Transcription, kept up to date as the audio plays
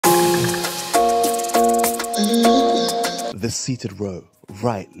the seated row.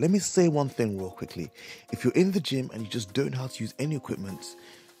 Right, let me say one thing real quickly. If you're in the gym and you just don't know how to use any equipment,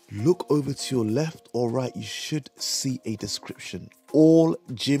 look over to your left or right, you should see a description. All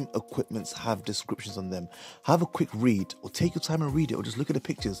gym equipments have descriptions on them. Have a quick read, or take your time and read it, or just look at the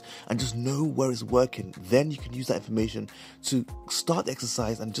pictures and just know where it's working. Then you can use that information to start the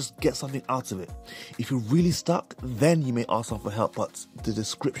exercise and just get something out of it. If you're really stuck, then you may ask someone for help, but the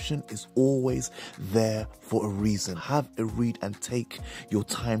description is always there for a reason. Have a read and take your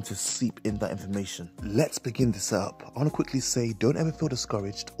time to seep in that information. Let's begin the setup. I want to quickly say, don't ever feel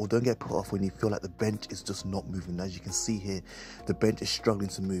discouraged or don't get put off when you feel like the bench is just not moving. As you can see here, the bench is struggling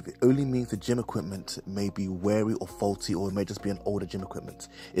to move. It only means the gym equipment may be weary or faulty, or it may just be an older gym equipment.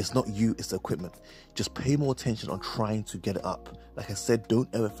 It's not you, it's the equipment. Just pay more attention on trying to get it up. Like I said, don't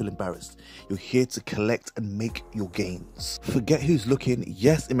ever feel embarrassed. You're here to collect and make your gains. Forget who's looking.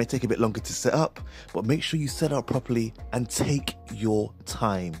 Yes, it may take a bit longer to set up, but make sure you set up properly and take your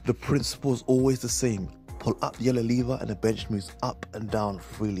time. The principle is always the same. Pull up the yellow lever and the bench moves up and down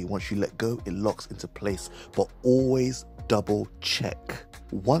freely. Once you let go, it locks into place, but always double check.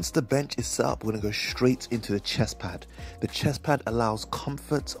 Once the bench is set up, we're going to go straight into the chest pad. The chest pad allows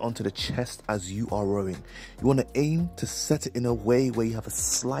comfort onto the chest as you are rowing. You want to aim to set it in a way where you have a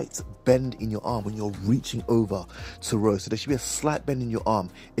slight bend in your arm when you're reaching over to row. So there should be a slight bend in your arm.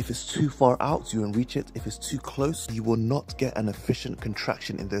 If it's too far out, you won't reach it. If it's too close, you will not get an efficient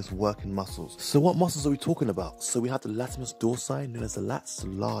contraction in those working muscles. So what muscles are we talking about? So we have the latissimus dorsi, known as the lats,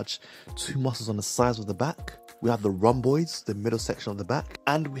 large two muscles on the sides of the back. We have the rhomboids, the middle section of the back,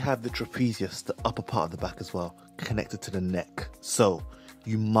 and we have the trapezius, the upper part of the back as well, connected to the neck. So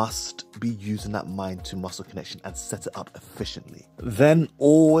you must be using that mind to muscle connection and set it up efficiently. Then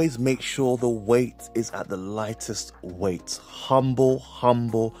always make sure the weight is at the lightest weight. Humble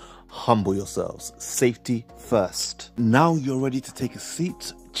yourselves. Safety first. Now you're ready to take a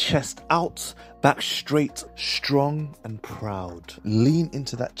seat. Chest out, back straight, strong and proud. Lean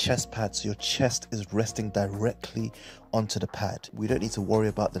into that chest pad so your chest is resting directly onto the pad. We don't need to worry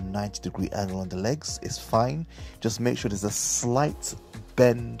about the 90-degree angle on the legs. It's fine. Just make sure there's a slight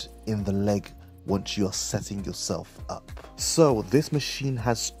bend in the leg once you're setting yourself up. So this machine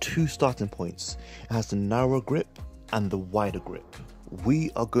has two starting points. It has the narrow grip and the wider grip.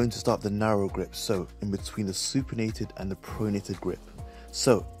 We are going to start the narrow grip, so in between the supinated and the pronated grip.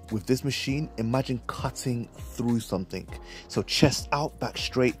 So with this machine, imagine cutting through something. So chest out, back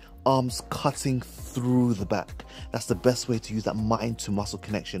straight, arms cutting through the back. That's the best way to use that mind to muscle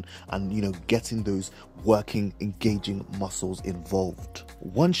connection and, you know, getting those working, engaging muscles involved.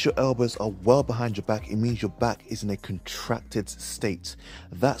 Once your elbows are well behind your back, it means your back is in a contracted state.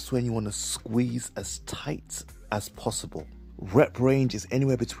 That's when you want to squeeze as tight as possible. Rep range is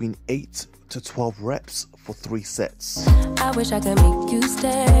anywhere between 8 to 12 reps for 3 sets. I wish I could make you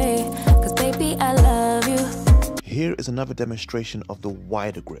stay, 'cause baby I love you. Here is another demonstration of the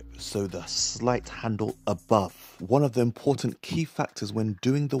wider grip, so the slight handle above. One of the important key factors when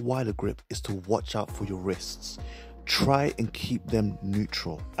doing the wider grip is to watch out for your wrists. Try and keep them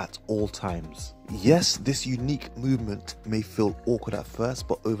neutral at all times. Yes, this unique movement may feel awkward at first,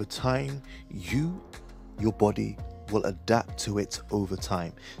 but over time, your body will adapt to it over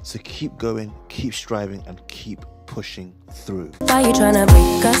time. So keep going, keep striving, and keep pushing through. Why you tryna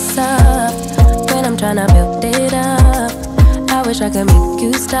break us up when I'm tryna build it up? I wish I could make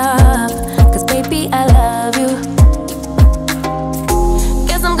you stop, 'cause baby I love